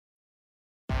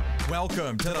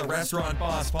Welcome to the Restaurant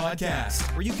Boss Podcast,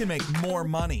 where you can make more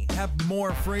money, have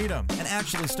more freedom, and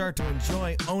actually start to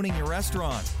enjoy owning your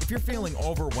restaurant. If you're feeling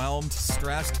overwhelmed,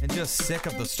 stressed, and just sick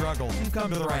of the struggle, you've come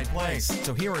to the right place.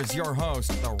 So here is your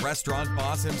host, the Restaurant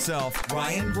Boss himself,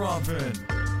 Ryan Gromfin.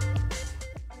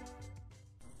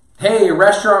 Hey,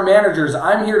 restaurant managers,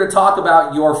 I'm here to talk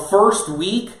about your first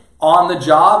week on the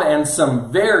job and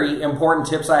some very important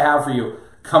tips I have for you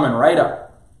coming right up.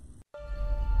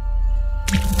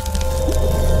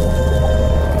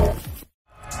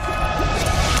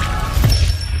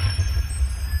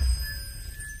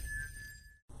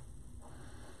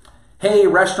 Hey,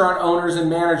 restaurant owners and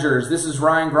managers. This is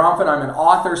Ryan Gromfin. I'm an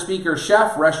author, speaker,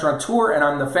 chef, restaurateur, and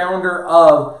I'm the founder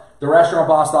of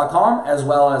therestaurantboss.com as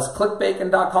well as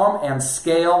clickbacon.com and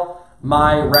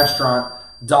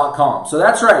scalemyrestaurant.com. So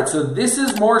that's right. So this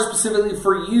is more specifically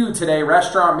for you today,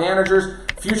 restaurant managers,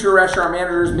 future restaurant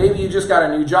managers. Maybe you just got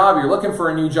a new job. You're looking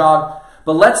for a new job.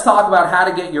 But let's talk about how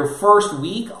to get your first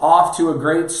week off to a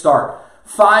great start.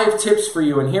 5 tips for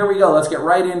you. And here we go. Let's get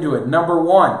right into it. Number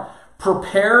 1.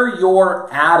 Prepare your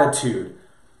attitude.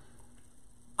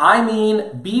 I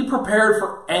mean, be prepared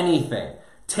for anything.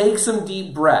 Take some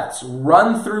deep breaths.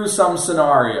 Run through some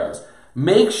scenarios.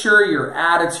 Make sure your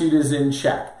attitude is in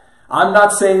check. I'm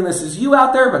not saying this is you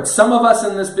out there, but some of us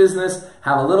in this business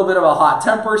have a little bit of a hot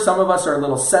temper. Some of us are a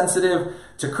little sensitive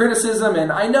to criticism.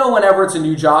 And I know whenever it's a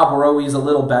new job, we're always a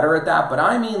little better at that. But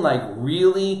I mean, like,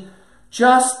 really,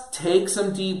 just take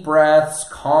some deep breaths,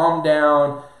 calm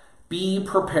down. Be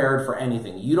prepared for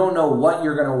anything. You don't know what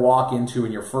you're going to walk into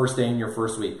in your first day in your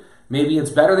first week. Maybe it's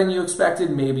better than you expected.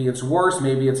 Maybe it's worse.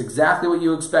 Maybe it's exactly what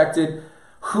you expected.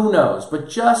 Who knows? But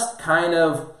just kind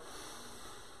of,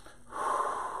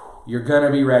 you're going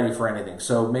to be ready for anything.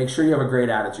 So make sure you have a great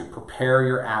attitude. Prepare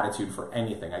your attitude for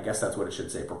anything. I guess that's what it should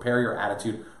say. Prepare your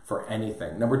attitude for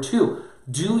anything. Number 2,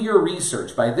 do your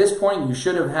research. By this point, you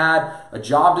should have had a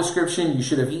job description. You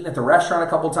should have eaten at the restaurant a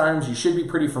couple times. You should be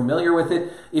pretty familiar with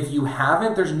it. If you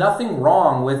haven't, there's nothing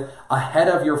wrong with ahead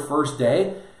of your first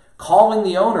day calling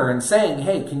the owner and saying,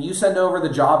 hey, can you send over the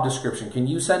job description? Can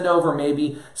you send over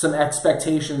maybe some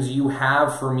expectations you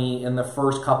have for me in the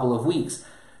first couple of weeks?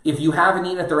 If you haven't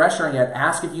eaten at the restaurant yet,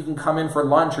 ask if you can come in for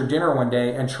lunch or dinner one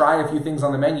day and try a few things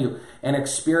on the menu and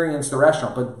experience the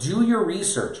restaurant. But do your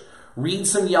research. Read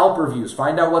some Yelp reviews.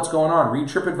 Find out what's going on. Read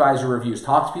TripAdvisor reviews.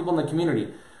 Talk to people in the community.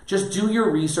 Just do your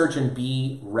research and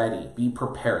be ready. Be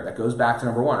prepared. That goes back to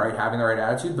number 1, right? Having the right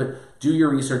attitude, but do your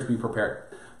research. Be prepared.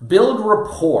 Build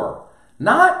rapport,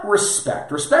 not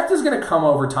respect. Respect is going to come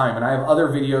over time, and I have other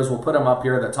videos. We'll put them up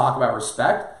here that talk about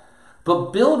respect.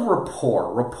 But build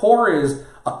rapport. Rapport is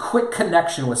a quick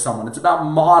connection with someone. It's about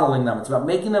modeling them. It's about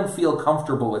making them feel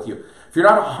comfortable with you. If you're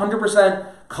not 100%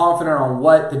 confident on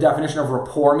what the definition of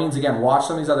rapport means, again, watch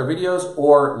some of these other videos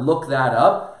or look that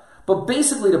up. But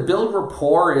basically, to build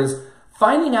rapport is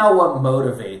finding out what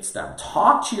motivates them.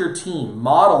 Talk to your team.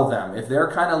 Model them. If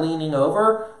they're kind of lean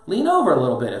over a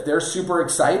little bit. If they're super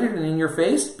excited and in your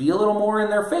face, be a little more in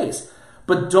their face.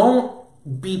 But don't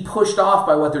be pushed off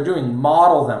by what they're doing.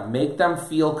 Model them. Make them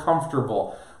feel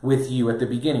comfortable with you at the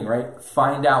beginning, right?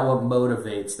 Find out what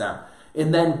motivates them.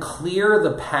 And then clear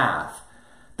the path.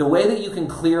 The way that you can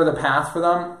clear the path for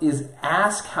them is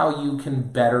ask how you can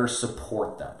better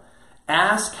support them.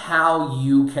 Ask how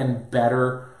you can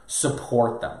better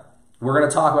support them. We're going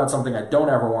to talk about something I don't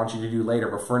ever want you to do later,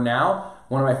 but for now,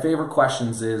 one of my favorite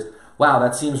questions is, wow,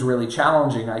 that seems really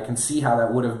challenging. I can see how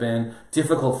that would have been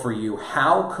difficult for you.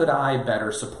 How could I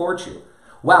better support you?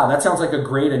 Wow, that sounds like a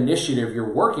great initiative you're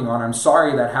working on. I'm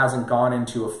sorry that hasn't gone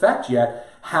into effect yet.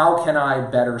 How can I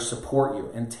better support you?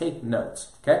 And take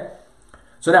notes, okay?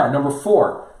 So now, number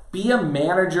 4, be a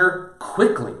manager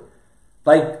quickly.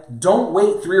 Like, don't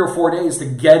wait 3 or 4 days to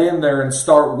get in there and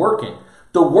start working.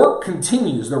 The work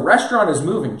continues. The restaurant is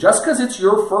moving. Just because it's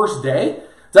your first day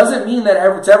doesn't mean that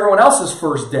it's everyone else's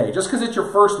first day. Just because it's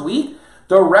your first week,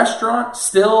 the restaurant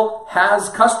still has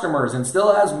customers and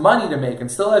still has money to make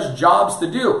and still has jobs to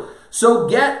do. So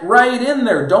get right in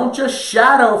there. Don't just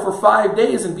shadow for 5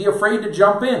 days and be afraid to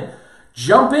jump in.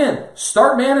 Jump in.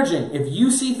 Start managing. If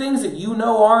you see things that you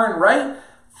know aren't right,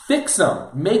 fix them.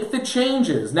 Make the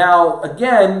changes. Now,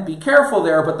 again, be careful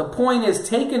there, but the point is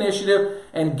take initiative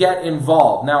and get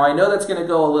involved. Now, I know that's going to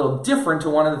go a little different to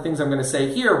one of the things I'm going to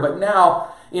say here, but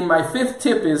now in my 5th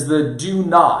tip is the do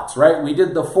nots, right? We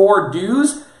did the 4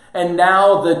 do's and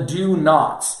now the do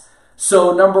nots.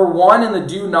 So number 1 in the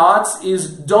do nots is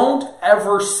don't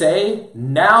ever say,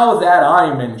 now that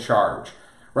I'm in charge.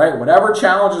 Right? Whatever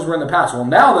challenges were in the past. Well,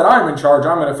 now that I'm in charge,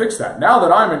 I'm going to fix that. Now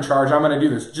that I'm in charge, I'm going to do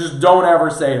this. Just don't ever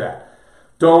say that.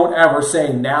 Don't ever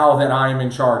say, now that I am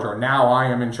in charge, or now I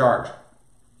am in charge.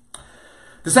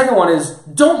 The second one is,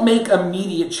 don't make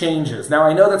immediate changes. Now,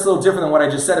 I know that's a little different than what I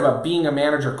just said about being a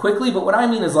manager quickly, but what I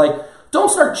mean is like,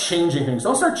 don't start changing things.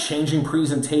 Don't start changing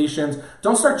presentations.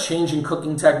 Don't start changing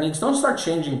cooking techniques. Don't start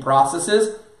changing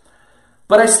processes.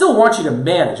 But I still want you to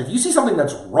manage. If you see something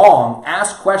that's wrong,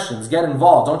 ask questions, get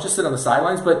involved. Don't just sit on the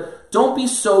sidelines, but don't be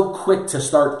so quick to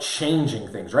start changing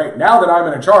things, right? Now that I'm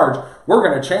in charge, we're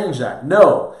going to change that.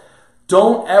 No.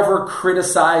 Don't ever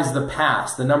criticize the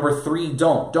past. The number 3,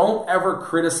 don't. Don't ever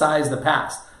criticize the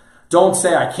past. Don't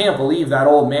say, I can't believe that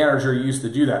old manager used to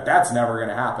do that. That's never going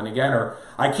to happen again. Or,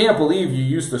 I can't believe you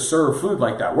used to serve food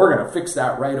like that. We're going to fix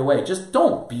that right away. Just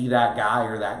don't be that guy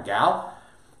or that gal.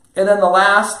 And then the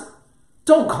last,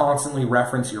 don't constantly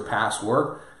reference your past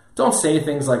work. Don't say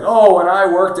things like, oh, when I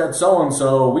worked at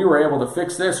so-and-so, we were able to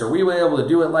fix this, or we were able to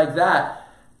do it like that.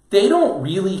 They don't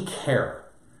really care.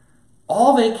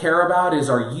 All they care about is,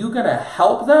 are you going to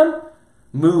help them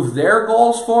move their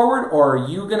goals forward, or are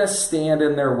you going to stand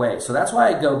in their way? So that's why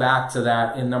I go back to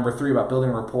that in number 3 about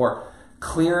building rapport,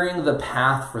 clearing the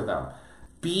path for them.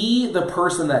 Be the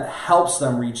person that helps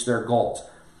them reach their goals.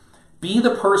 Be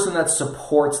the person that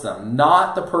supports them,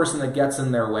 not the person that gets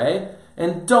in their way,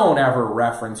 and don't ever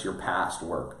reference your past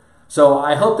work. So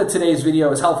I hope that today's video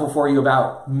is helpful for you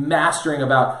about mastering,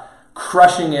 about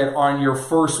crushing it on your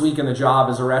first week in the job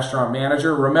as a restaurant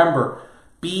manager. Remember,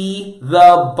 be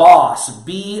the boss.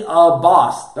 Be a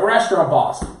boss. The restaurant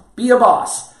boss. Be a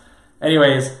boss.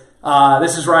 Anyways,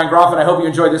 this is Ryan Groff, and I hope you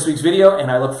enjoyed this week's video, and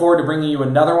I look forward to bringing you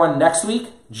another one next week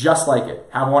just like it.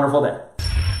 Have a wonderful day.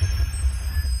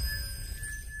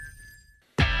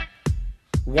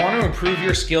 Want to improve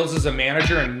your skills as a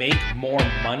manager and make more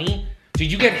money? Did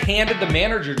you get handed the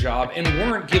manager job and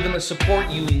weren't given the support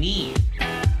you need?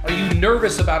 Are you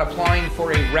nervous about applying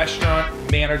for a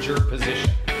restaurant manager position?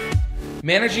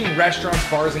 Managing restaurants,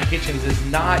 bars, and kitchens is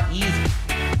not easy.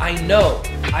 I know.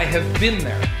 I have been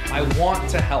there. I want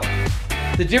to help.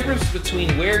 The difference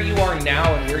between where you are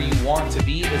now and where you want to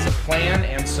be is a plan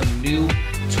and some new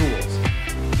tools.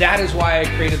 That is why I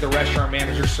created the Restaurant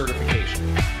Manager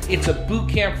Certification. It's a boot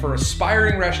camp for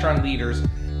aspiring restaurant leaders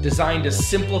designed to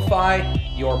simplify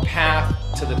your path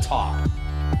to the top.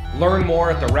 Learn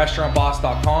more at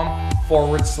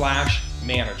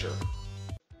therestaurantboss.com/manager.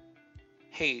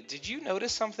 Hey, did you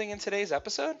notice something in today's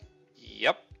episode?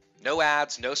 Yep. No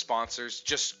ads, no sponsors,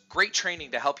 just great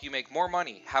training to help you make more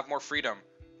money, have more freedom,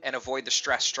 and avoid the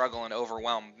stress, struggle, and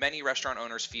overwhelm many restaurant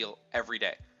owners feel every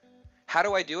day. How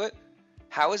do I do it?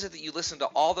 How is it that you listen to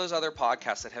all those other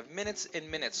podcasts that have minutes and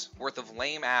minutes worth of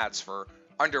lame ads for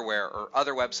underwear or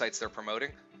other websites they're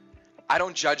promoting? I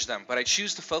don't judge them, but I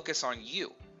choose to focus on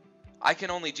you. I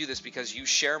can only do this because you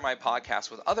share my podcast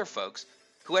with other folks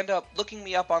who end up looking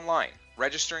me up online,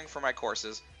 registering for my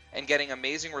courses, and getting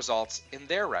amazing results in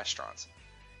their restaurants.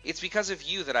 It's because of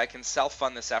you that I can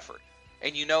self-fund this effort,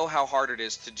 and you know how hard it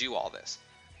is to do all this.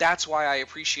 That's why I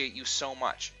appreciate you so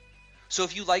much. So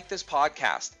if you like this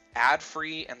podcast,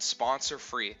 ad-free and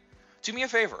sponsor-free, do me a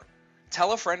favor.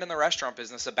 Tell a friend in the restaurant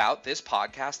business about this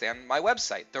podcast and my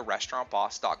website,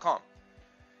 therestaurantboss.com.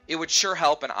 It would sure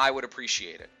help, and I would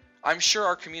appreciate it. I'm sure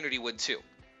our community would too.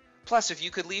 Plus, if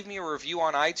you could leave me a review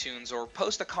on iTunes or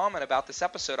post a comment about this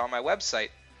episode on my website,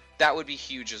 that would be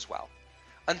huge as well.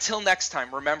 Until next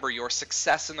time, remember, your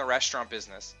success in the restaurant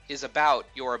business is about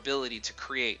your ability to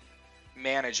create,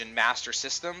 manage, and master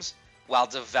systems while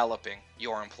developing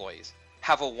your employees.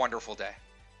 Have a wonderful day.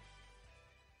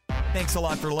 Thanks a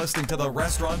lot for listening to the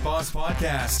Restaurant Boss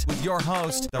Podcast with your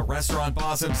host, the restaurant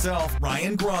boss himself,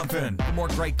 Ryan Gromfin. For more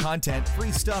great content,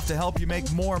 free stuff to help you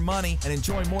make more money and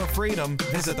enjoy more freedom,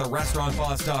 visit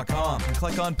therestaurantboss.com and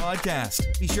click on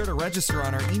podcast. Be sure to register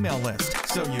on our email list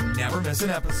so you never miss an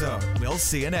episode. We'll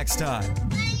see you next time.